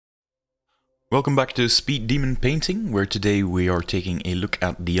Welcome back to Speed Demon Painting, where today we are taking a look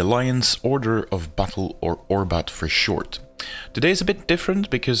at the Alliance Order of Battle, or ORBAT for short. Today is a bit different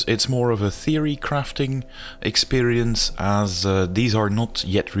because it's more of a theory crafting experience, as these are not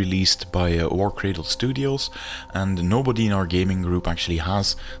yet released by Warcradle Studios, and nobody in our gaming group actually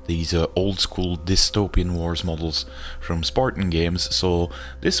has these old school Dystopian Wars models from Spartan Games, so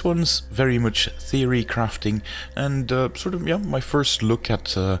this one's very much theory crafting and my first look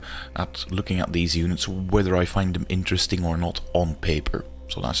at looking at these units, whether I find them interesting or not on paper.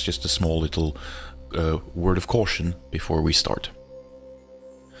 So that's just a small little word of caution before we start.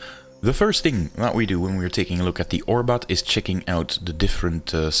 The first thing that we do when we're taking a look at the ORBAT is checking out the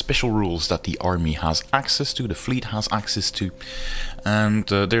different special rules that the army has access to, the fleet has access to, and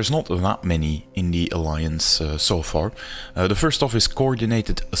there's not that many in the Alliance so far. The first off is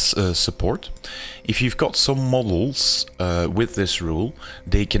coordinated support. If you've got some models with this rule,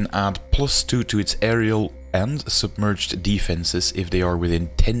 they can add +2 to its aerial and submerged defenses if they are within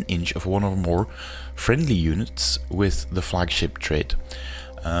 10 inch of one or more friendly units with the flagship trait.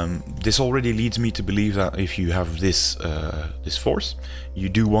 This already leads me to believe that if you have this force, you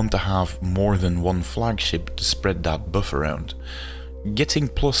do want to have more than one flagship to spread that buff around. Getting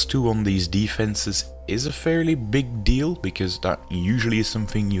 +2 on these defenses is a fairly big deal, because that usually is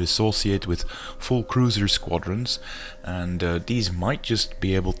something you associate with full cruiser squadrons, and these might just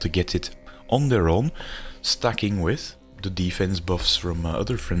be able to get it on their own, stacking with the defense buffs from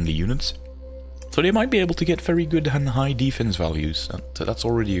other friendly units. So they might be able to get very good and high defense values, and that's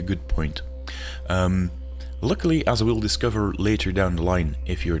already a good point. Luckily, as we'll discover later down the line,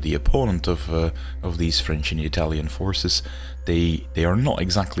 if you're the opponent of these French and Italian forces, they are not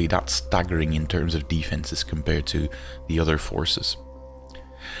exactly that staggering in terms of defenses compared to the other forces.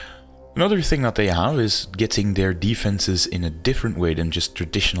 Another thing that they have is getting their defenses in a different way than just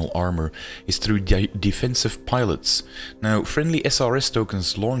traditional armor is through defensive pilots. Now, friendly SRS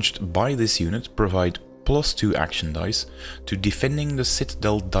tokens launched by this unit provide +2 action dice to defending the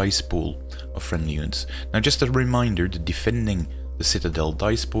Citadel dice pool of friendly units. Now, just a reminder, the defending the Citadel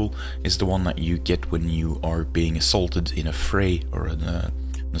dice pool is the one that you get when you are being assaulted in a fray or an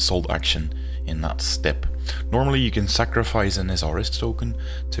assault action in that step. Normally you can sacrifice an SRS token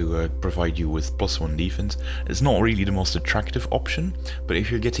to provide you with +1 defense. It's not really the most attractive option, but if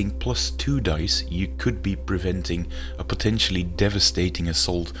you're getting +2 dice, you could be preventing a potentially devastating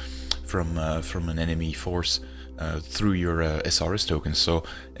assault from an enemy force through your SRS tokens. So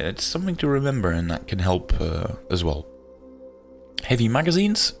it's something to remember, and that can help as well. Heavy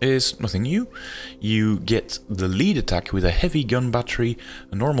magazines is nothing new. You get the lead attack with a heavy gun battery,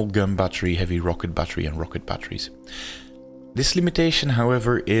 a normal gun battery, heavy rocket battery, and rocket batteries. This limitation,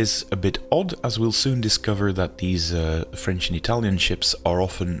 however, is a bit odd, as we'll soon discover that these French and Italian ships are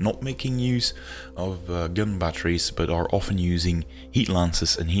often not making use of gun batteries, but are often using heat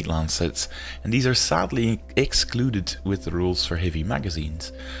lances and heat lancets, and these are sadly excluded with the rules for heavy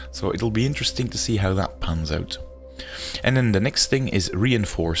magazines. So it'll be interesting to see how that pans out. And then the next thing is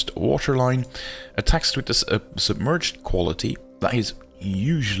reinforced waterline, attacks with a submerged quality. That is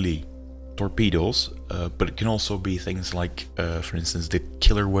usually torpedoes, but it can also be things like, for instance, the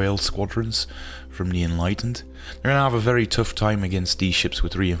killer whale squadrons from the Enlightened. They're gonna have a very tough time against these ships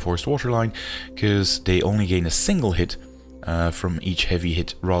with reinforced waterline, because they only gain a single hit from each heavy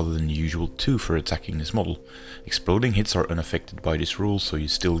hit rather than the usual 2 for attacking this model. Exploding hits are unaffected by this rule, so you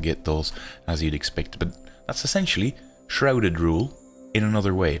still get those as you'd expect, but that's essentially Shrouded Rule in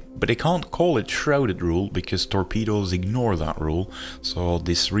another way. But they can't call it Shrouded Rule because torpedoes ignore that rule, so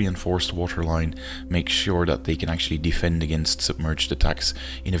this reinforced waterline makes sure that they can actually defend against submerged attacks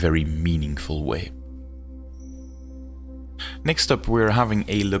in a very meaningful way. Next up, we're having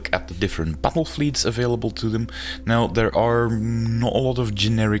a look at the different battle fleets available to them. Now, there are not a lot of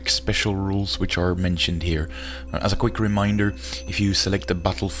generic special rules which are mentioned here. As a quick reminder, if you select a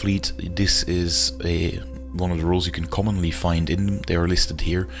battle fleet, this is one of the rules you can commonly find in them. They are listed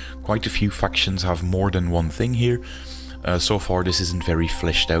here. Quite a few factions have more than one thing here. So far this isn't very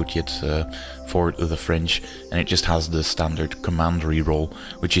fleshed out yet for the French, and it just has the standard command reroll,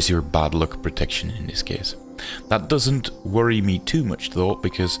 which is your bad luck protection in this case. That doesn't worry me too much though,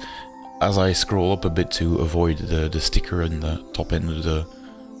 because as I scroll up a bit to avoid the sticker in the top end of the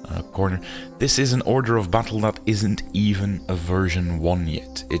corner, this is an order of battle that isn't even a version 1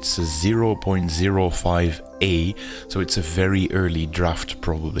 yet. It's a 0.05A, so it's a very early draft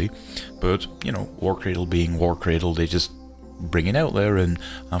probably, but you know, Warcradle being Warcradle, they just bring it out there and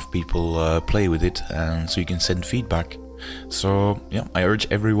have people play with it, and so you can send feedback. So yeah, I urge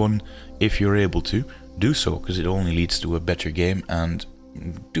everyone, if you're able to, do so, because it only leads to a better game, and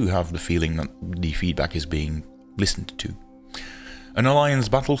do have the feeling that the feedback is being listened to. An Alliance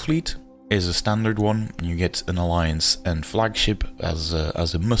battle fleet is a standard one. You get an Alliance and flagship as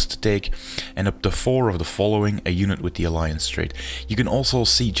a must take, and up to 4 of the following, a unit with the Alliance trait. You can also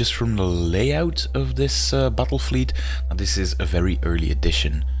see just from the layout of this battle fleet that this is a very early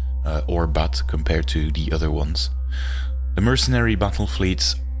edition ORBAT compared to the other ones. The mercenary battle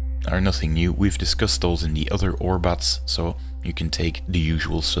fleets are nothing new. We've discussed those in the other ORBATs, so you can take the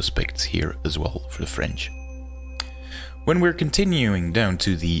usual suspects here as well for the French. When we're continuing down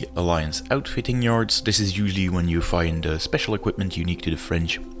to the Alliance outfitting yards, this is usually when you find special equipment unique to the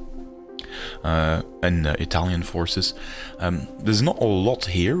French and Italian forces. There's not a lot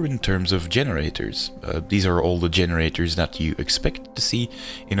here in terms of generators. These are all the generators that you expect to see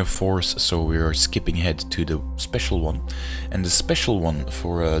in a force, so we are skipping ahead to the special one. And the special one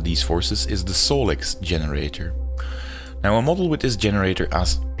for these forces is the Solex generator. Now, a model with this generator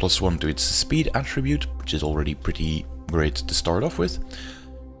has +1 to its speed attribute, which is already pretty great to start off with.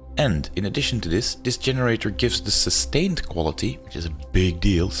 And in addition to this, this generator gives the sustained quality, which is a big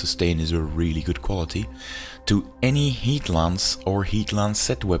deal. Sustain is a really good quality, to any heat lance or heat lance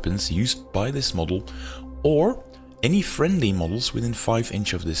set weapons used by this model, or any friendly models within 5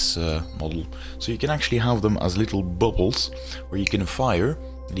 inch of this model. So you can actually have them as little bubbles where you can fire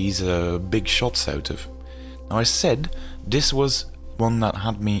these big shots out of. Now, I said this was one that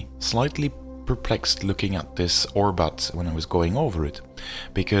had me slightly perplexed looking at this ORBAT when I was going over it,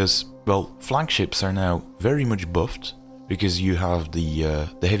 because, well, flagships are now very much buffed because you have the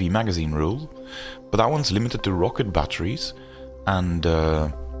heavy magazine rule, but that one's limited to rocket batteries and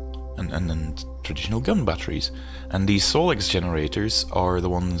traditional gun batteries. And these Solex generators are the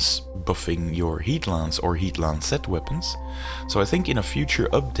ones buffing your heat lance or heat lance set weapons. So I think in a future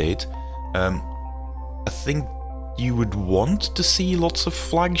update, I think you would want to see lots of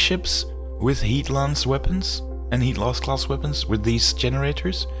flagships with heat lance weapons and heat lance class weapons with these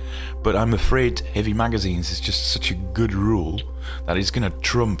generators, but I'm afraid heavy magazines is just such a good rule that it's gonna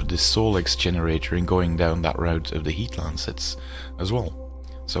trump this Solex generator in going down that route of the heat lance sets as well.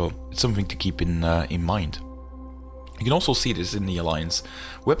 So it's something to keep in mind. You can also see this in the Alliance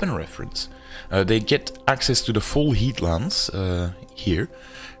weapon reference. They get access to the full heat lance here.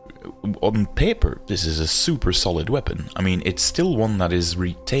 On paper, this is a super solid weapon. I mean, it's still one that is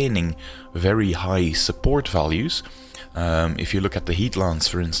retaining very high support values. If you look at the heat lance,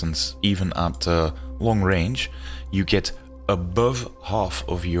 for instance, even at long range, you get above half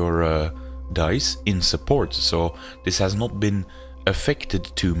of your dice in support. So this has not been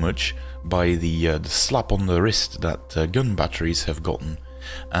affected too much by the slap on the wrist that gun batteries have gotten.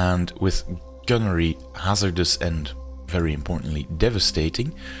 And with gunnery hazardous and, very importantly,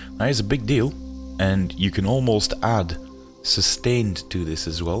 devastating, that is a big deal. And you can almost add sustained to this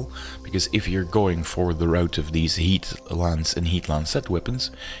as well, because if you're going for the route of these heat lance and heat lance set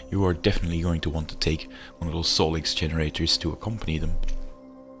weapons, you are definitely going to want to take one of those Solex generators to accompany them.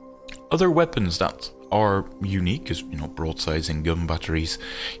 Other weapons that are unique, because, you know, broadsides and gun batteries,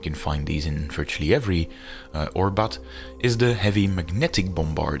 you can find these in virtually every ORBAT, is the heavy magnetic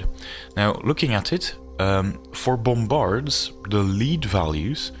bombard. Now, looking at it, for bombards, the lead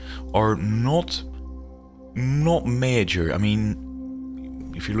values are not major. I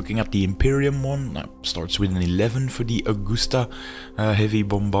mean, if you're looking at the Imperium one, that starts with an 11 for the Augusta heavy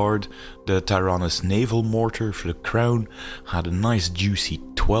bombard. The Tyrannus naval mortar for the Crown had a nice juicy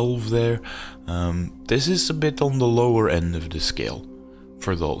 12 there. This is a bit on the lower end of the scale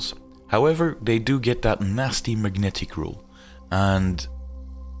for those. However, they do get that nasty magnetic rule. And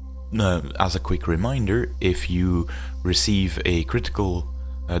as a quick reminder, if you receive a critical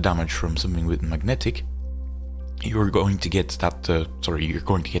damage from something with magnetic, you're going to get that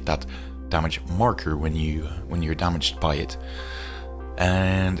that damage marker when you're damaged by it.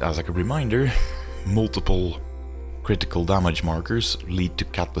 And as a reminder, multiple critical damage markers lead to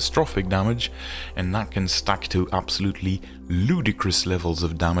catastrophic damage, and that can stack to absolutely ludicrous levels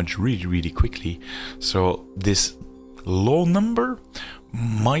of damage really quickly. So this low number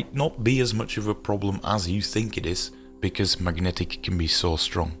might not be as much of a problem as you think it is, because magnetic can be so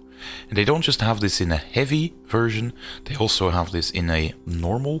strong. And they don't just have this in a heavy version, they also have this in a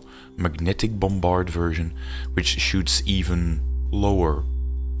normal magnetic bombard version, which shoots even lower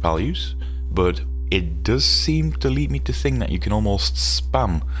values, but it does seem to lead me to think that you can almost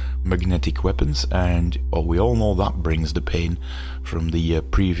spam magnetic weapons, and well, we all know that brings the pain from the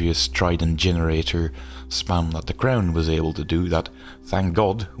previous Trident generator spam that the Crown was able to do, that, thank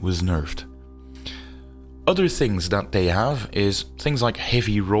God, was nerfed. Other things that they have is things like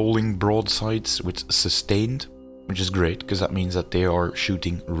heavy rolling broadsides with sustained which is great, because that means that they are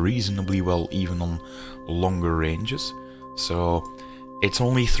shooting reasonably well even on longer ranges. So it's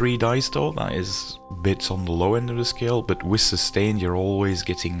only 3 dice though, that is bits on the low end of the scale, but with sustained you're always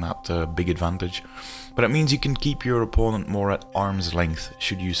getting that big advantage. But it means you can keep your opponent more at arm's length,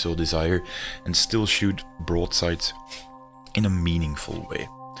 should you so desire, and still shoot broadsides in a meaningful way.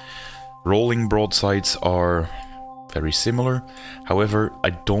 Rolling broadsides are very similar, however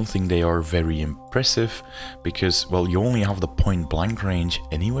I don't think they are very impressive, because, well, you only have the point blank range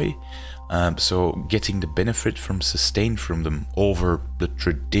anyway, so getting the benefit from sustain from them over the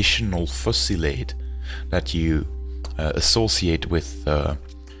traditional fusillade that you associate with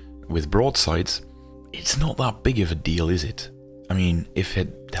broadsides, it's not that big of a deal, is it? I mean, if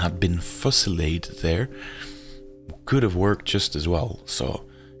it had been fusillade there, could have worked just as well, so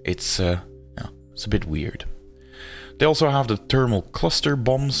it's a bit weird. They also have the thermal cluster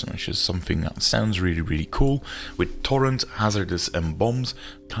bombs, which is something that sounds really, really cool, with torrent, hazardous, and bombs.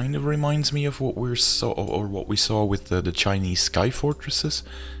 Kind of reminds me of what we saw with the Chinese sky fortresses.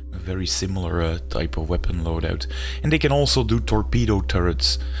 A very similar type of weapon loadout. And they can also do torpedo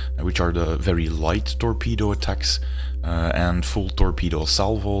turrets, which are the very light torpedo attacks, and full torpedo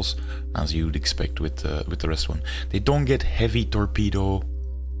salvos, as you'd expect with the rest one. They don't get heavy torpedo.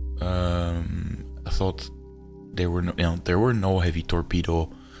 I thought there were no heavy torpedo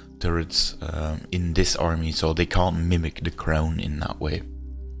turrets in this army, so they can't mimic the crown in that way.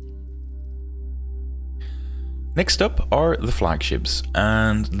 Next up are the flagships,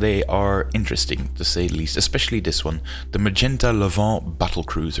 and they are interesting to say the least, especially this one, the Magenta Levant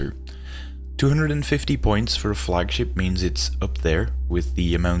battlecruiser. 250 points for a flagship means it's up there with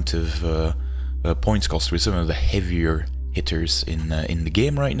the amount of points cost with some of the heavier hitters in the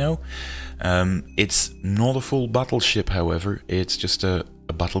game right now. It's not a full battleship, however, it's just a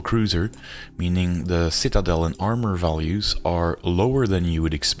battle cruiser, meaning the citadel and armor values are lower than you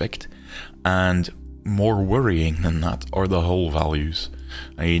would expect, and more worrying than that are the hull values.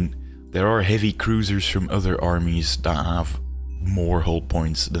 I mean, there are heavy cruisers from other armies that have more hull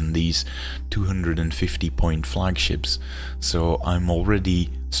points than these 250 point flagships, so I'm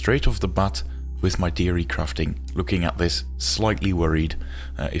already straight off the bat with my theory crafting, looking at this, slightly worried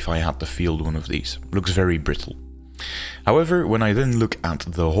if I had to field one of these. Looks very brittle. However, when I then look at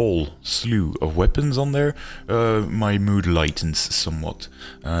the whole slew of weapons on there, my mood lightens somewhat.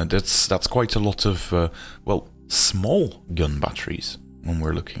 That's quite a lot of, well, small gun batteries when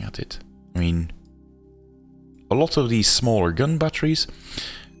we're looking at it. I mean, a lot of these smaller gun batteries,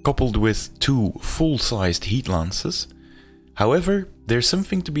 coupled with 2 full-sized heat lances. However, there's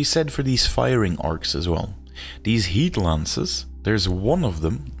something to be said for these firing arcs as well. These heat lances, there's one of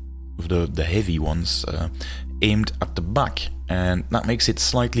them, of the heavy ones, aimed at the back, and that makes it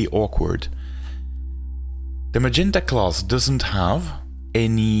slightly awkward. The Magenta class doesn't have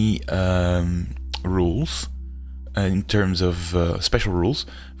any rules in terms of special rules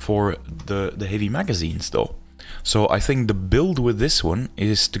for the heavy magazines though. So I think the build with this one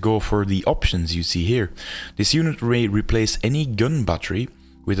is to go for the options you see here. This unit may replace any gun battery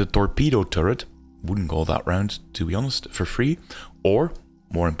with a torpedo turret, wouldn't go that round to be honest, for free, or,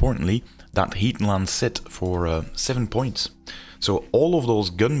 more importantly, that heat lance set for 7 points. So all of those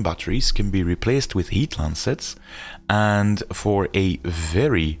gun batteries can be replaced with heat lance sets, and for a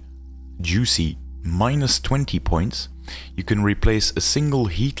very juicy minus 20 points, you can replace a single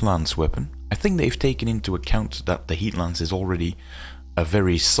heat lance weapon. I think they've taken into account that the heat lance is already a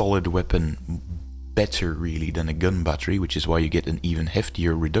very solid weapon, better really than a gun battery, which is why you get an even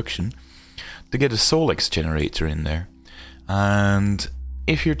heftier reduction, to get a Solex generator in there. And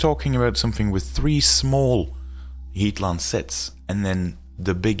if you're talking about something with 3 small heat lance sets and then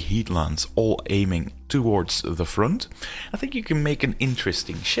the big heat lance all aiming towards the front, I think you can make an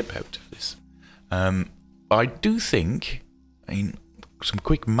interesting ship out of this. I do think, I mean, some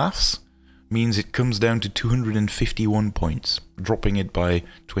quick maths means it comes down to 251 points, dropping it by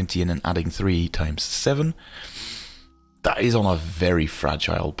 20 and then adding 3 times 7. That is on a very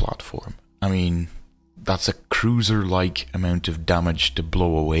fragile platform. I mean, that's a cruiser-like amount of damage to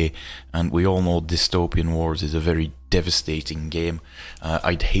blow away, and we all know Dystopian Wars is a very devastating game.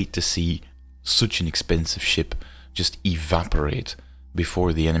 I'd hate to see such an expensive ship just evaporate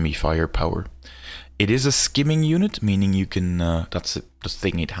before the enemy firepower. It is a skimming unit, meaning you can, that's the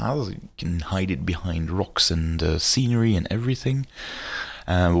thing it has, you can hide it behind rocks and scenery and everything,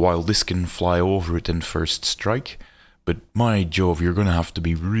 while this can fly over it and first strike. But my Jove, you're going to have to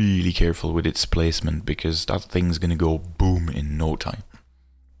be really careful with its placement, because that thing's going to go boom in no time.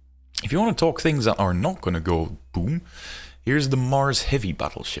 If you want to talk things that are not going to go boom, Here's the Mars Heavy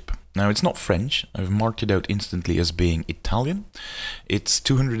battleship. Now it's not French, I've marked it out instantly as being Italian. It's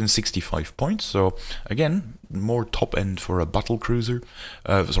 265 points, so again, more top end for a battle cruiser,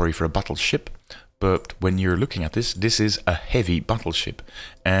 for a battleship. But when you're looking at this, this is a heavy battleship,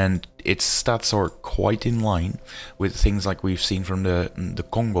 and its stats are quite in line with things like we've seen from the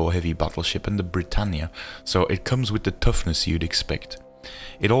Congo heavy battleship and the Britannia. So it comes with the toughness you'd expect.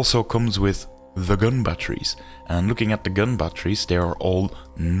 It also comes with the gun batteries, and looking at the gun batteries, they are all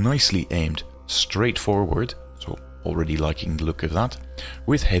nicely aimed straight forward, so already liking the look of that,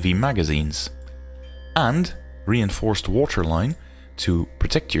 with heavy magazines, and reinforced waterline to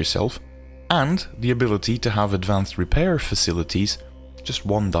protect yourself, and the ability to have advanced repair facilities. Just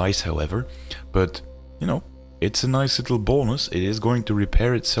one dice, however, but you know, it's a nice little bonus. It is going to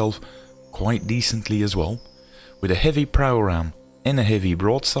repair itself quite decently as well, with a heavy prow ram and a heavy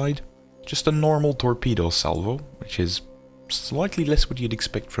broadside. Just a normal torpedo salvo, which is slightly less what you'd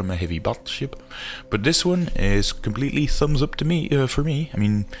expect from a heavy battleship, but this one is completely thumbs up to me. For me, I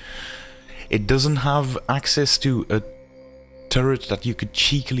mean, it doesn't have access to a turret that you could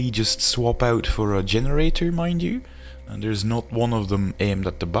cheekily just swap out for a generator, mind you, and there's not one of them aimed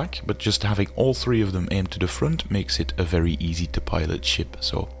at the back, but just having all three of them aimed to the front makes it a very easy to pilot ship.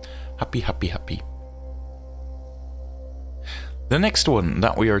 So happy, happy, happy. The next one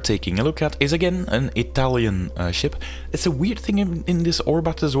that we are taking a look at is again an Italian ship. It's a weird thing in this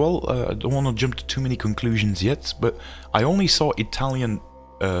ORBAT as well. I don't want to jump to too many conclusions yet, but I only saw Italian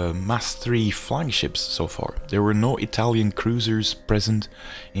Mass 3 flagships so far. There were no Italian cruisers present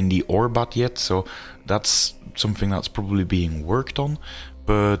in the ORBAT yet, so that's something that's probably being worked on.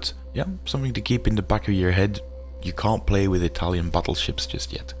 But yeah, something to keep in the back of your head. You can't play with Italian battleships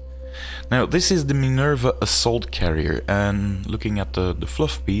just yet. Now this is the Minerva assault carrier, and looking at the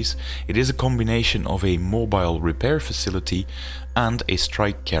fluff piece, it is a combination of a mobile repair facility and a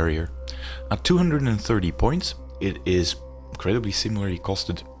strike carrier. At 230 points, it is incredibly similarly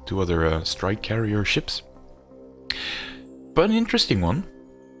costed to other strike carrier ships. But an interesting one,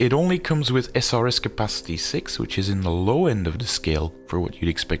 it only comes with SRS capacity 6, which is in the low end of the scale for what you'd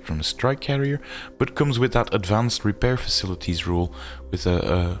expect from a strike carrier, but comes with that advanced repair facilities rule with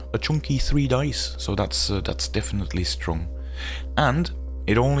a chunky 3 dice, so that's definitely strong. And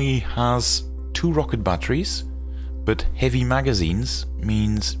it only has 2 rocket batteries, but heavy magazines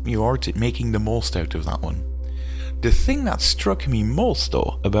means you are making the most out of that one. The thing that struck me most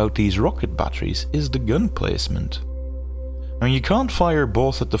though about these rocket batteries is the gun placement. Now you can't fire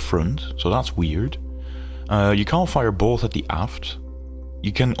both at the front, so that's weird. You can't fire both at the aft.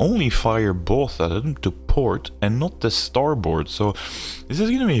 You can only fire both at them to port and not the starboard. So this is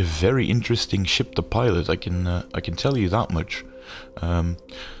going to be a very interesting ship to pilot. I can tell you that much.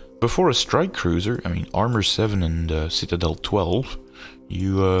 Before a strike cruiser, I mean Armor 7 and Citadel 12,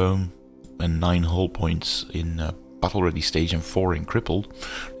 you and 9 hull points in battle ready stage and 4 in crippled.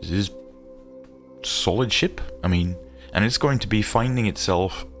 This is solid ship. I mean. And it's going to be finding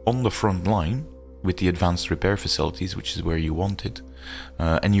itself on the front line with the advanced repair facilities, which is where you want it.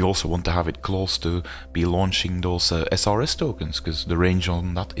 And you also want to have it close to be launching those SRS tokens, because the range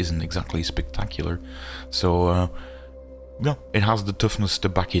on that isn't exactly spectacular. So, yeah, it has the toughness to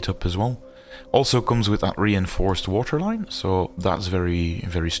back it up as well. Also comes with that reinforced waterline, so that's very,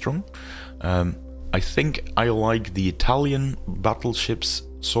 very strong. I think I like the Italian battleships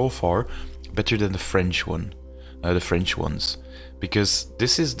so far better than the French one. The French ones, because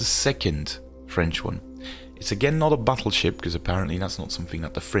this is the second French one. It's again not a battleship, because apparently that's not something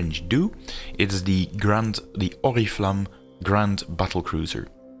that the French do. It's the Oriflamme Grand Battlecruiser.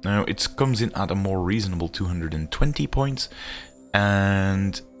 Now it comes in at a more reasonable 220 points,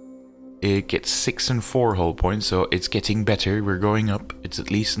 and it gets 6 and 4 hull points, so it's getting better. We're going up. It's at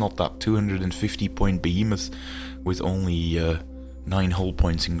least not that 250 point behemoth with only 9 hull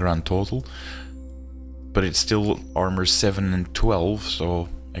points in grand total. But it's still armor 7 and 12, so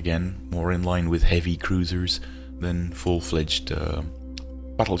again, more in line with heavy cruisers than full-fledged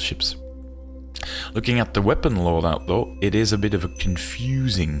battleships. Looking at the weapon loadout though, it is a bit of a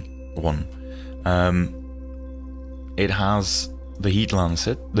confusing one. It has the heat lance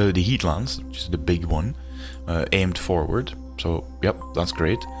the heat lance, which is the big one, aimed forward, so yep, that's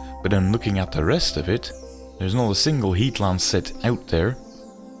great. But then looking at the rest of it, there's not a single heat lance set out there,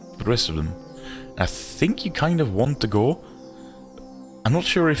 the rest of them. I think you kind of want to go, I'm not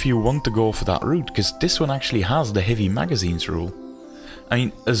sure if you want to go for that route, because this one actually has the heavy magazines rule. I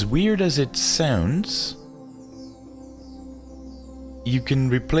mean, as weird as it sounds, you can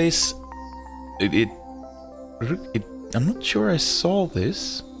replace it. I'm not sure I saw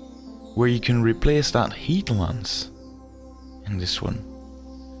this, where you can replace that heat lance and this one.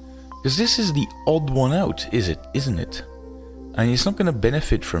 Because this is the odd one out, isn't it? And it's not going to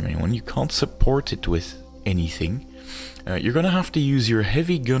benefit from anyone. You can't support it with anything. You're going to have to use your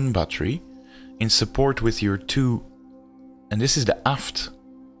heavy gun battery in support with your two, and this is the aft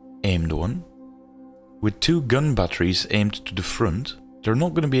aimed one, with two gun batteries aimed to the front. They're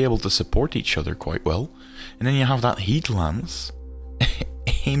not going to be able to support each other quite well. And then you have that heat lance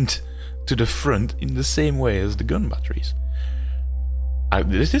aimed to the front in the same way as the gun batteries.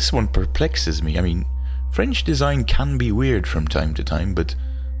 This one perplexes me. I mean, French design can be weird from time to time, but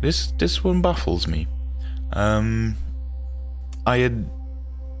this one baffles me. I'd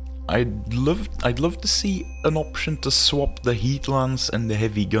love to see an option to swap the heat lance and the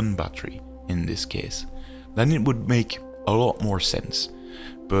heavy gun battery in this case. Then it would make a lot more sense.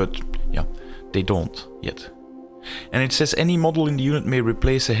 But yeah, they don't yet. And it says any model in the unit may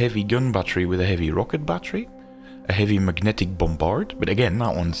replace a heavy gun battery with a heavy rocket battery, a heavy magnetic bombard, but again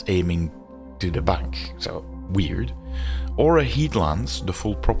that one's aiming to the back, so weird, or a heat lance, the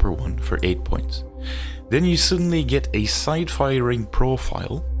full proper one, for 8 points. Then you suddenly get a side-firing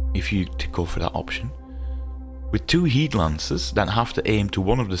profile, if you go for that option, with two heat lances that have to aim to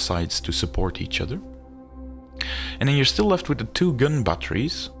one of the sides to support each other. And then you're still left with the two gun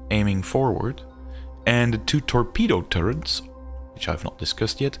batteries aiming forward, and the two torpedo turrets, which I've not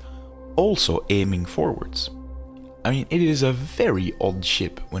discussed yet, also aiming forwards. I mean, it is a very odd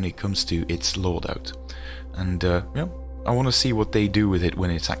ship when it comes to its loadout, and yeah, I want to see what they do with it when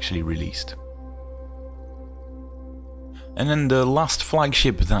it's actually released. And then the last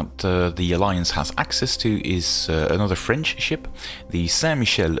flagship that the Alliance has access to is another French ship, the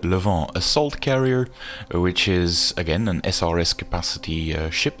Saint-Michel Levant Assault Carrier, which is again an SRS capacity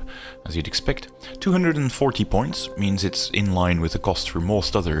ship, as you'd expect. 240 points, means it's in line with the cost for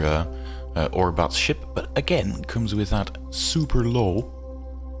most other ORBAT ship, but again comes with that super low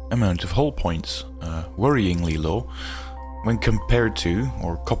amount of hull points, worryingly low, when compared to,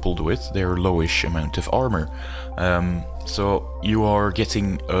 or coupled with, their lowish amount of armor. So you are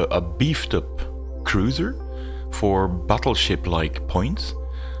getting a beefed up cruiser for battleship-like points,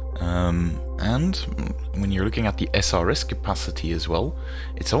 and when you're looking at the SRS capacity as well,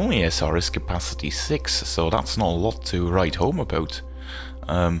 it's only SRS capacity 6, so that's not a lot to write home about.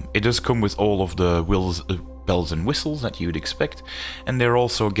 It does come with all of the bells and whistles that you'd expect, and they're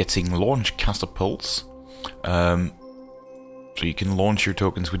also getting launch catapults, so you can launch your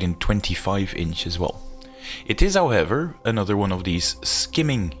tokens within 25 inch as well. It is, however, another one of these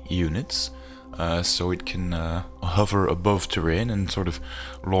skimming units, so it can hover above terrain and sort of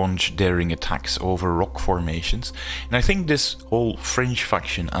launch daring attacks over rock formations. And I think this whole French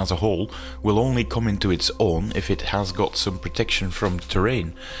faction as a whole will only come into its own if it has got some protection from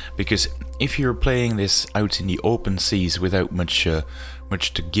terrain, because if you're playing this out in the open seas without much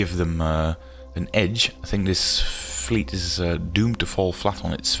to give them an edge, I think this fleet is doomed to fall flat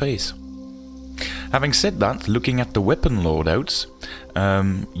on its face. Having said that, looking at the weapon loadouts,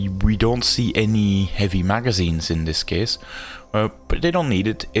 we don't see any heavy magazines in this case, but they don't need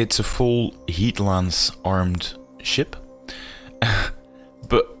it. It's a full heat lance armed ship.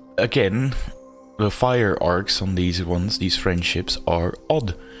 But again, the fire arcs on these ones, these French ships, are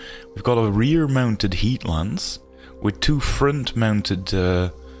odd. We've got a rear mounted heat lance with two front mounted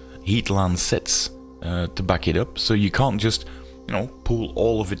heat lance sets to back it up, so you can't just, you know, pull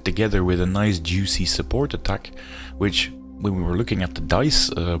all of it together with a nice juicy support attack, which when we were looking at the dice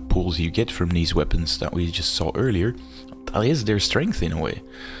pools you get from these weapons that we just saw earlier, that is their strength in a way.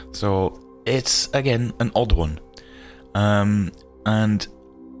 So it's again an odd one, and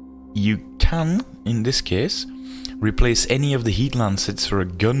you can, in this case, replace any of the heat lance sets for a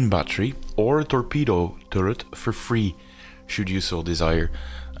gun battery or a torpedo turret for free, should you so desire.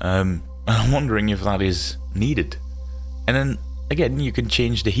 I'm wondering if that is needed. And then again, you can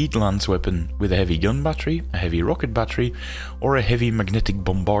change the heat lance weapon with a heavy gun battery, a heavy rocket battery, or a heavy magnetic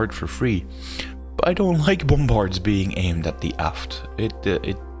bombard for free. But I don't like bombards being aimed at the aft.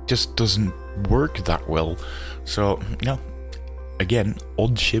 It just doesn't work that well. So yeah, again,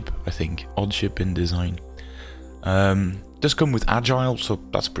 odd ship, I think. Odd ship in design. Does come with agile, so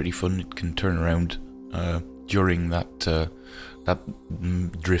that's pretty fun. It can turn around during that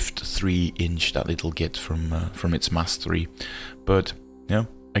drift 3 inch that it'll get from its mastery. But yeah,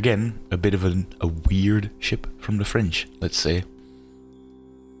 again, a bit of a weird ship from the French, let's say.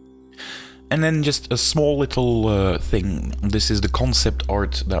 And then just a small little thing. This is the concept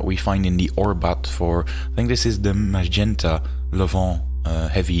art that we find in the ORBAT for, I think this is the Magenta Levant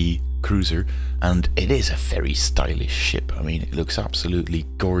heavy cruiser, and it is a very stylish ship. I mean, it looks absolutely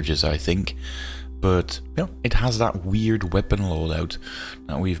gorgeous, I think. but you know, it has that weird weapon loadout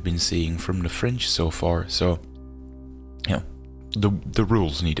that we've been seeing from the French so far. So, you know, the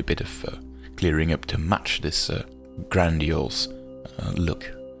rules need a bit of clearing up to match this grandiose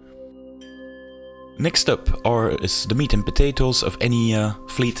look. Next up is the meat and potatoes of any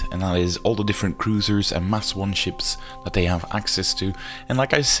fleet, and that is all the different cruisers and mass one ships that they have access to. And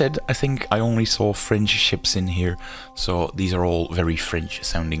like I said, I think I only saw French ships in here, so these are all very French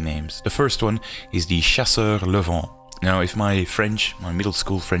sounding names. The first one is the Chasseur Le Vent. Now, if my middle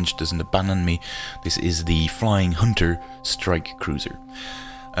school French doesn't abandon me, this is the Flying Hunter strike cruiser.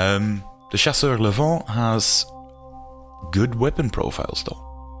 The Chasseur Le Vent has good weapon profiles though.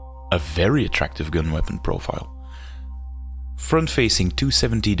 A very attractive gun weapon profile. Front-facing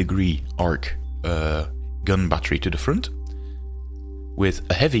 270-degree arc gun battery to the front, with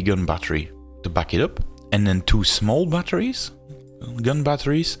a heavy gun battery to back it up, and then two small batteries, gun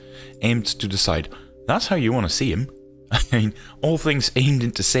batteries, aimed to the side. That's how you want to see him. I mean, all things aimed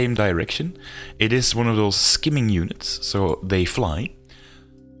in the same direction. It is one of those skimming units, so they fly.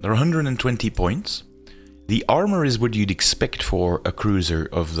 They're 120 points. The armor is what you'd expect for a cruiser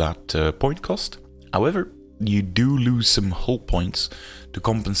of that point cost. However, you do lose some hull points to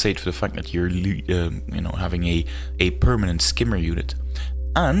compensate for the fact that you're having a permanent skimmer unit.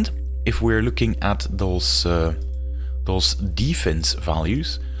 And if we're looking at those defense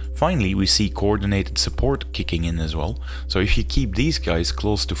values, finally we see coordinated support kicking in as well. So if you keep these guys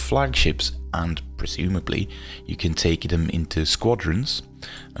close to flagships, and presumably you can take them into squadrons,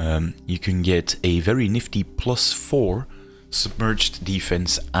 you can get a very nifty +4 submerged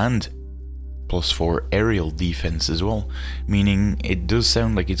defense and +4 aerial defense as well, meaning it does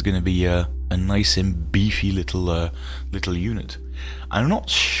sound like it's going to be a nice and beefy little unit. I'm not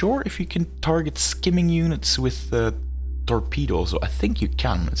sure if you can target skimming units with torpedoes. I think you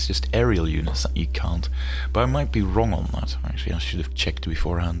can, it's just aerial units that you can't, but I might be wrong on that. Actually, I should have checked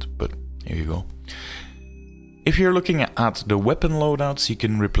beforehand, but here you go. If you're looking at the weapon loadouts, you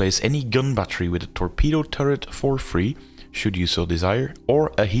can replace any gun battery with a torpedo turret for free, should you so desire,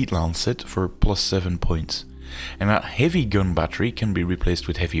 or a heat lancet for +7 points. And that heavy gun battery can be replaced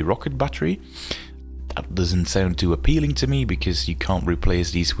with heavy rocket battery. That doesn't sound too appealing to me because you can't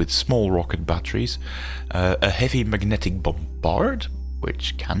replace these with small rocket batteries. A heavy magnetic bombard,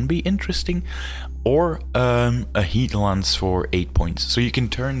 which can be interesting, or a heat lance for 8 points. So you can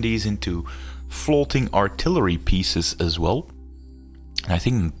turn these into floating artillery pieces as well. And I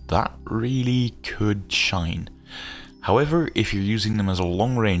think that really could shine. However, if you're using them as a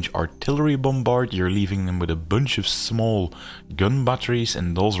long-range artillery bombard, you're leaving them with a bunch of small gun batteries,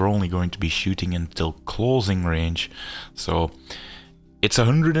 and those are only going to be shooting until closing range. So it's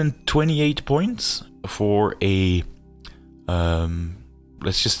 128 points for a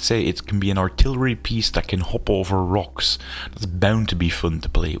let's just say it can be an artillery piece that can hop over rocks. That's bound to be fun to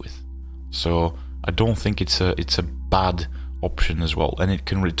play with. So I don't think it's a bad option as well, and it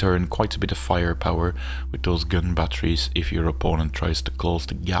can return quite a bit of firepower with those gun batteries if your opponent tries to close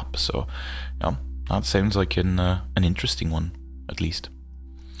the gap. So yeah, that sounds like an interesting one, at least.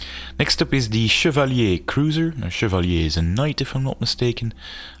 Next up is the Chevalier cruiser. Now, Chevalier is a knight, if I'm not mistaken.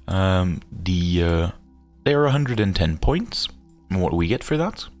 They are 110 points. And what do we get for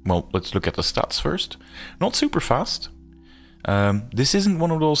that? Well, let's look at the stats first. Not super fast. This isn't one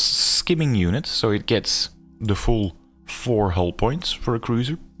of those skimming units, so it gets the full 4 hull points for a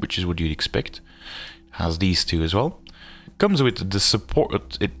cruiser, which is what you'd expect. Has these two as well. Comes with the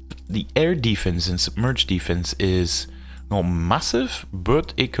support. The air defense and submerged defense is not massive,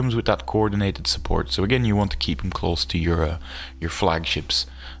 but it comes with that coordinated support. So again, you want to keep them close to your flagships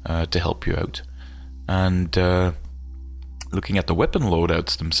to help you out. And looking at the weapon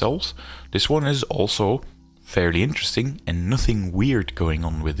loadouts themselves, this one is also fairly interesting and nothing weird going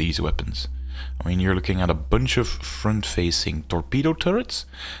on with these weapons. I mean, you're looking at a bunch of front-facing torpedo turrets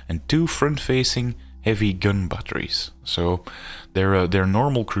and 2 front-facing heavy gun batteries. So their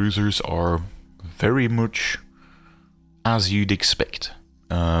normal cruisers are very much as you'd expect.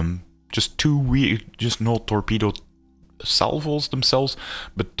 Just no torpedo salvos themselves,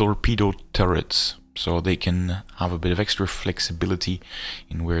 but torpedo turrets. So they can have a bit of extra flexibility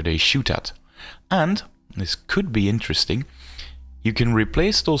in where they shoot at. And this could be interesting. You can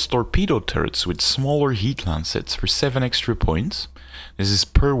replace those torpedo turrets with smaller heat lancets for 7 extra points. This is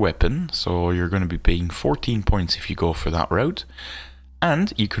per weapon, so you're going to be paying 14 points if you go for that route.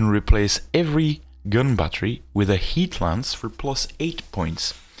 And you can replace every gun battery with a heat lance for +8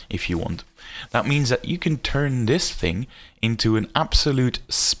 points if you want. That means that you can turn this thing into an absolute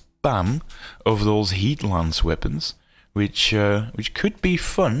spam of those heat lance weapons which could be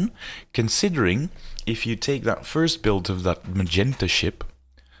fun, considering if you take that first build of that magenta ship,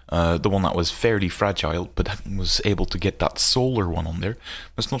 the one that was fairly fragile, but was able to get that solar one on there.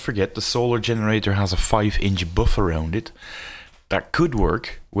 Let's not forget, the solar generator has a 5-inch buff around it. That could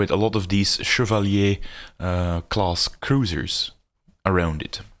work with a lot of these Chevalier class cruisers around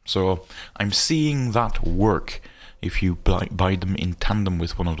it. So I'm seeing that work if you buy them in tandem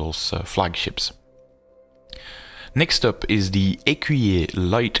with one of those flagships. Next up is the Écuyer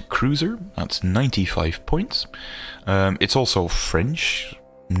Light Cruiser. That's 95 points. It's also French,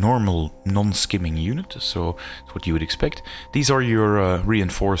 normal non-skimming unit, so it's what you would expect. These are your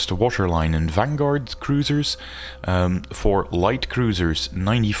reinforced Waterline and Vanguard cruisers. For light cruisers,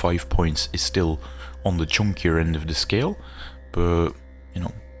 95 points is still on the chunkier end of the scale, but you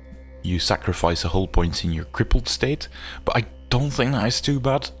know, you sacrifice a hull points in your crippled state. But I don't think that is too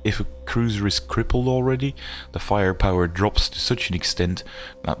bad. If a cruiser is crippled already, the firepower drops to such an extent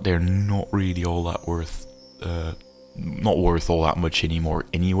that they're not really all that worth. Not worth all that much anymore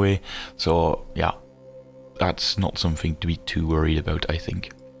anyway, so yeah, that's not something to be too worried about, I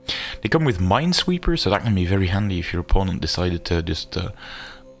think. They come with Minesweeper, so that can be very handy if your opponent decided to just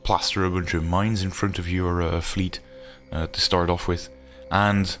plaster a bunch of mines in front of your fleet to start off with.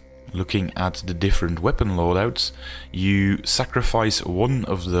 And looking at the different weapon loadouts, you sacrifice one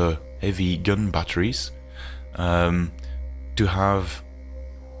of the heavy gun batteries to have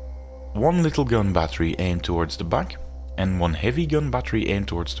one little gun battery aimed towards the back and one heavy gun battery aimed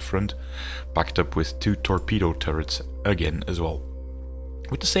towards the front, backed up with 2 torpedo turrets again as well.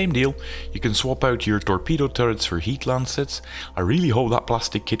 With the same deal, you can swap out your torpedo turrets for heat lancets. I really hope that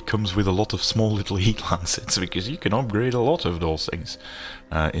plastic kit comes with a lot of small little heat lancets, because you can upgrade a lot of those things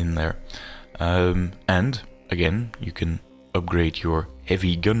in there. And again, you can upgrade your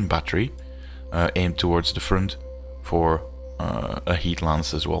heavy gun battery aimed towards the front for a heat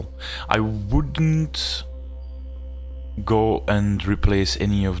lance as well. I wouldn't go and replace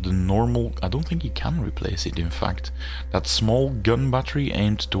any of the normal. I don't think you can replace it, in fact. That small gun battery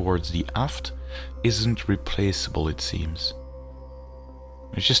aimed towards the aft isn't replaceable, it seems.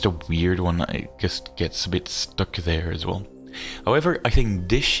 It's just a weird one. It just gets a bit stuck there as well. However, I think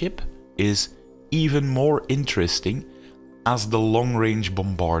this ship is even more interesting as the long-range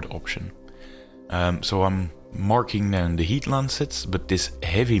bombard option. So I'm marking down the heat lancets, but this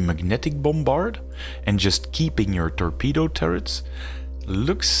heavy magnetic bombard and just keeping your torpedo turrets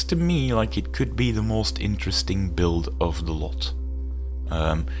looks to me like it could be the most interesting build of the lot.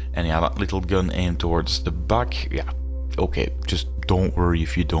 And yeah, that little gun aimed towards the back, yeah, okay, just don't worry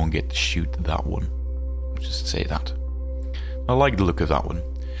if you don't get to shoot that one. Just say that. I like the look of that one.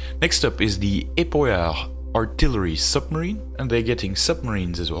 Next up is the Épouillard artillery submarine, and they're getting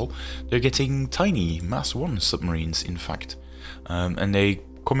submarines as well. They're getting tiny Mass 1 submarines, in fact, and they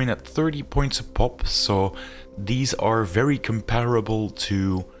come in at 30 points a pop, so these are very comparable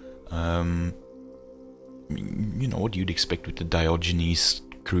to you know, what you'd expect with the Diogenes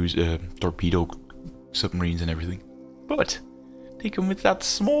cruise torpedo submarines and everything, but they come with that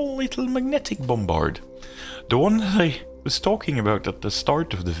small little magnetic bombard, the one that I was talking about at the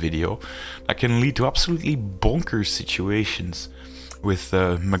start of the video, that can lead to absolutely bonkers situations with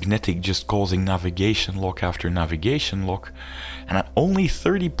magnetic just causing navigation lock after navigation lock. And at only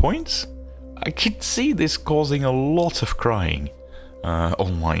 30 points, I could see this causing a lot of crying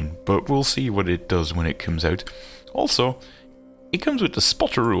online, but we'll see what it does when it comes out. Also, it comes with the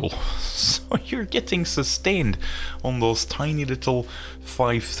spotter rule, so you're getting sustained on those tiny little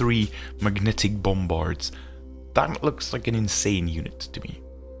 5-3 magnetic bombards. That looks like an insane unit to me.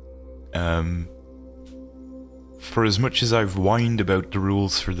 For as much as I've whined about the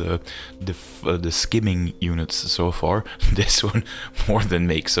rules for the skimming units so far, this one more than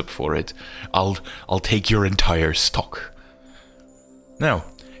makes up for it. I'll take your entire stock. Now,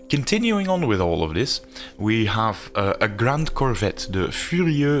 continuing on with all of this, we have a Grand Corvette, the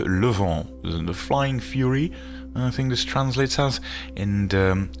Furieux Levant, the Flying Fury, I think this translates as, and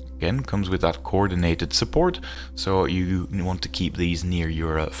again comes with that coordinated support, so you want to keep these near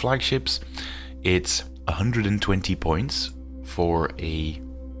your flagships. It's 120 points for a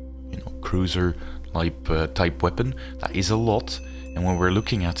cruiser type weapon. That is a lot, and when we're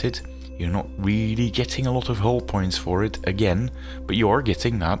looking at it, you're not really getting a lot of hull points for it again, but you are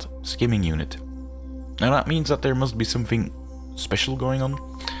getting that skimming unit. Now that means that there must be something special going on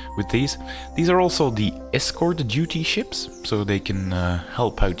with these. These are also the escort duty ships, so they can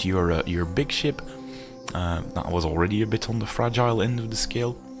help out your big ship. That was already a bit on the fragile end of the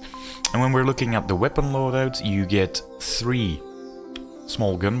scale. And when we're looking at the weapon loadout, you get 3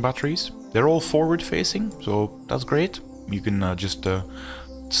 small gun batteries. They're all forward facing, so that's great. You can just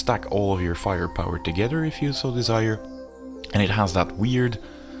stack all of your firepower together if you so desire. And it has that weird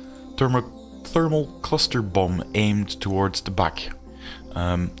thermal cluster bomb aimed towards the back.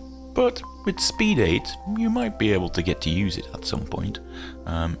 But with speed 8, you might be able to get to use it at some point.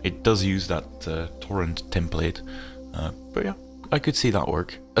 It does use that torrent template, but yeah, I could see that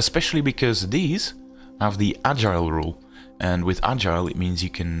work. Especially because these have the agile rule, and with agile it means you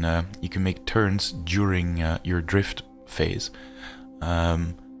can make turns during your drift phase.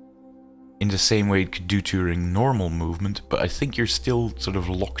 In the same way it could do during normal movement, but I think you're still sort of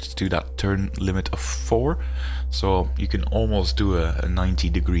locked to that turn limit of 4, so you can almost do a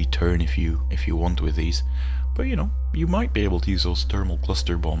 90-degree turn if you want with these. But you know, you might be able to use those thermal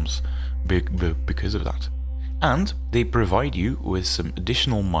cluster bombs because of that. And they provide you with some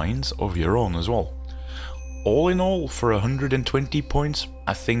additional mines of your own as well. All in all, for 120 points,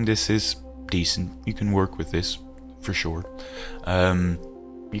 I think this is decent. You can work with this for sure.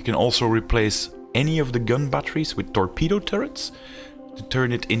 You can also replace any of the gun batteries with torpedo turrets to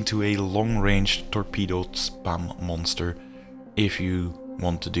turn it into a long-range torpedo spam monster if you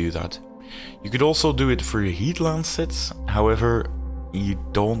want to do that. You could also do it for heatland sets, however you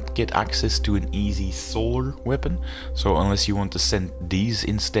don't get access to an easy solar weapon, so unless you want to send these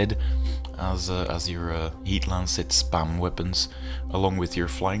instead as your heatland set spam weapons along with your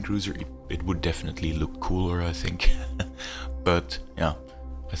flying cruiser, it would definitely look cooler, I think. But yeah,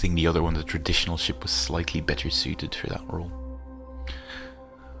 I think the other one, the traditional ship, was slightly better suited for that role.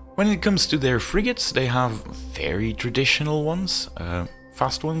 When it comes to their frigates, they have very traditional ones,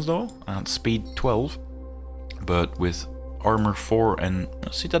 fast ones though, at speed 12, but with armor 4 and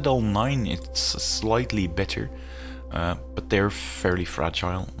Citadel 9 it's slightly better, but they're fairly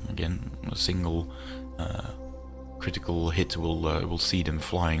fragile. Again, a single critical hit will see them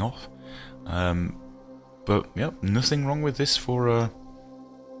flying off. But yeah, nothing wrong with this for a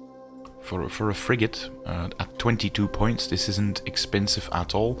frigate. At 22 points, this isn't expensive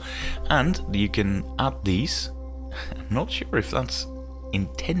at all, and you can add these. I'm not sure if that's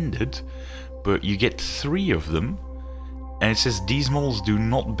intended, but you get 3 of them, and it says these models do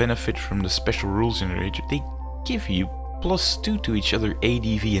not benefit from the special rules generator. They give you +2 to each other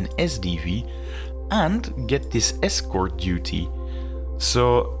ADV and SDV, and get this escort duty.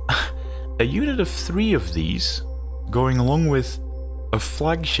 So a unit of 3 of these going along with a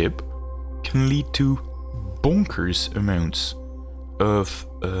flagship can lead to bonkers amounts of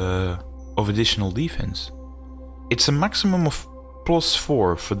additional defense. It's a maximum of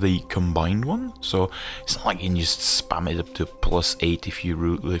 +4 for the combined one, so it's not like you can just spam it up to +8 if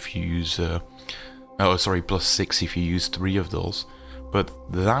you use oh sorry, +6 if you use 3 of those. But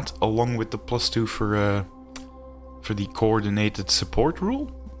that, along with the +2 for the coordinated support rule,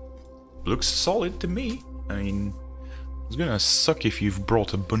 looks solid to me. I mean, it's gonna suck if you've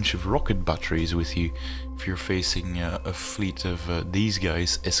brought a bunch of rocket batteries with you if you're facing a fleet of these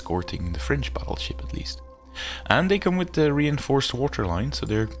guys escorting the French battleship, at least. And they come with the reinforced waterline, so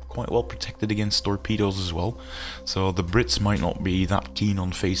they're quite well protected against torpedoes as well. So the Brits might not be that keen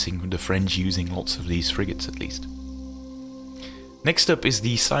on facing the French using lots of these frigates, at least. Next up is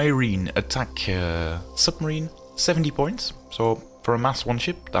the Cyrene attack submarine, 70 points. So for a Mass 1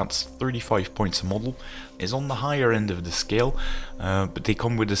 ship, that's 35 points a model, is on the higher end of the scale, but they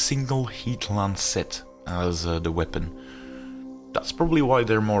come with a single heatland set as the weapon. That's probably why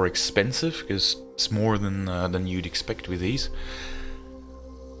they're more expensive, because it's more than you'd expect with these.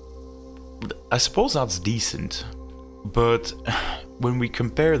 I suppose that's decent, but when we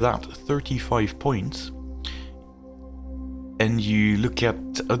compare that 35 points, and you look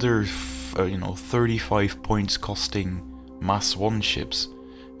at other 35 points costing Mass 1 ships,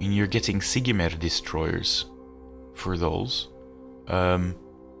 I mean, you're getting Sigimar destroyers for those.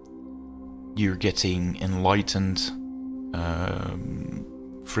 You're getting enlightened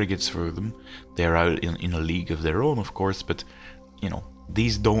frigates for them. They're out in a league of their own, of course, but you know,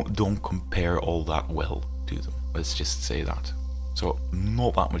 these don't compare all that well to them. Let's just say that. So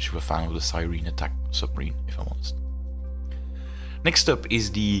not that much of a fan of the Cyrene attack submarine, if I'm honest. Next up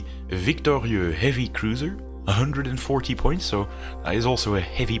is the Victorieux heavy cruiser, 140 points, so that is also a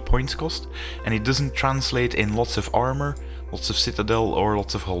heavy points cost, and it doesn't translate in lots of armor, lots of citadel, or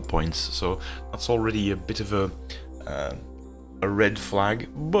lots of hull points, so that's already a bit of a red flag.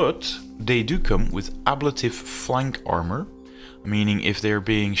 But they do come with ablative flank armor, meaning if they're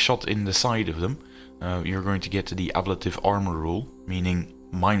being shot in the side of them, you're going to get the ablative armor rule, meaning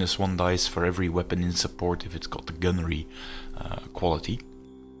 -1 dice for every weapon in support if it's got the gunnery quality.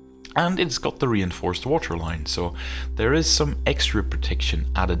 And it's got the reinforced waterline, so there is some extra protection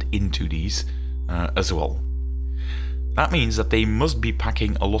added into these as well. That means that they must be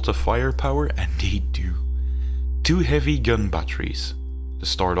packing a lot of firepower, and they do. 2 heavy gun batteries to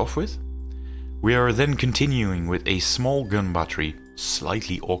start off with. We are then continuing with a small gun battery,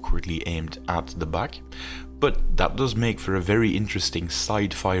 slightly awkwardly aimed at the back, but that does make for a very interesting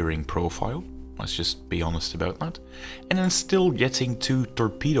side firing profile. Let's just be honest about that. And then still getting 2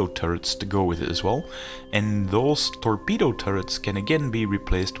 torpedo turrets to go with it as well. And those torpedo turrets can again be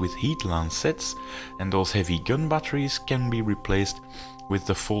replaced with heat lance sets, and those heavy gun batteries can be replaced with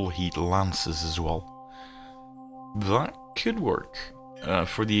the full heat lances as well. That could work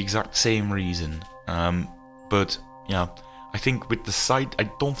for the exact same reason. But yeah, I think with the sight,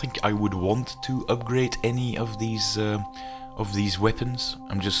 I don't think I would want to upgrade any of these weapons.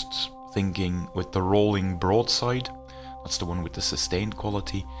 I'm just thinking with the rolling broadside, that's the one with the sustained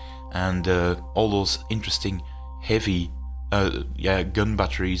quality, and all those interesting heavy gun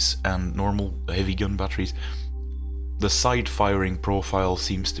batteries and normal heavy gun batteries, the side firing profile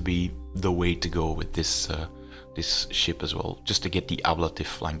seems to be the way to go with this ship as well, just to get the ablative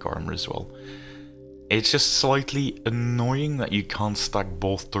flank armor as well. It's just slightly annoying that you can't stack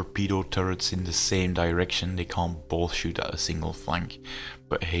both torpedo turrets in the same direction. They can't both shoot at a single flank.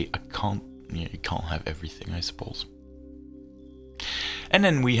 But hey, you can't have everything, I suppose. And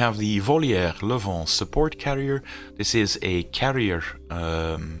then we have the Volière Levant support carrier. This is a carrier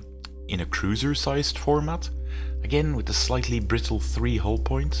in a cruiser-sized format. Again, with a slightly brittle 3 hull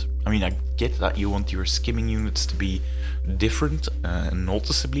point. I mean, I get that you want your skimming units to be different,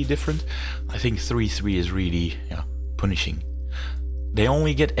 noticeably different. I think 3-3 is really punishing. They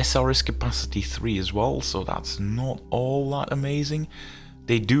only get SRS capacity 3 as well, so that's not all that amazing.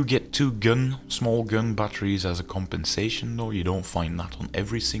 They do get 2 small gun batteries as a compensation, though. You don't find that on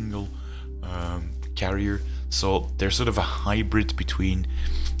every single carrier. So they're sort of a hybrid between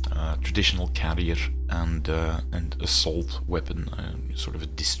traditional carrier and assault weapon, sort of a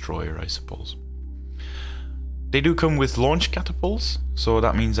destroyer, I suppose. They do come with launch catapults, so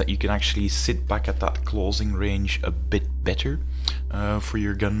that means that you can actually sit back at that closing range a bit better for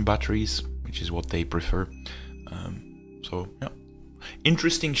your gun batteries, which is what they prefer. So yeah,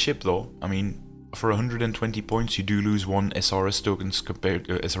 interesting ship though. I mean, for 120 points, you do lose 1 SRS token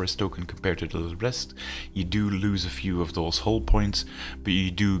compared to the rest. You do lose a few of those hull points, but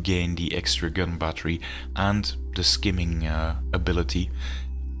you do gain the extra gun battery and the skimming ability.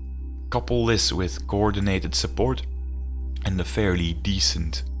 Couple this with coordinated support and a fairly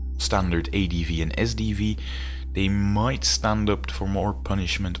decent standard ADV and SDV, they might stand up for more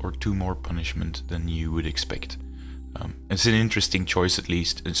punishment or 2 more punishment than you would expect. It's an interesting choice, at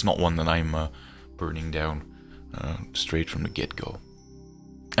least. It's not one that I'm burning down straight from the get-go.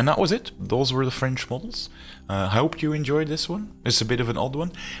 And that was it. Those were the French models. I hope you enjoyed this one. It's a bit of an odd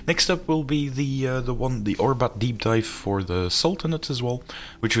one. Next up will be the ORBAT deep dive for the Sultanate as well,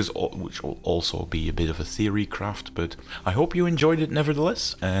 which will also be a bit of a theory craft. But I hope you enjoyed it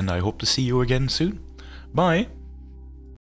nevertheless, and I hope to see you again soon. Bye.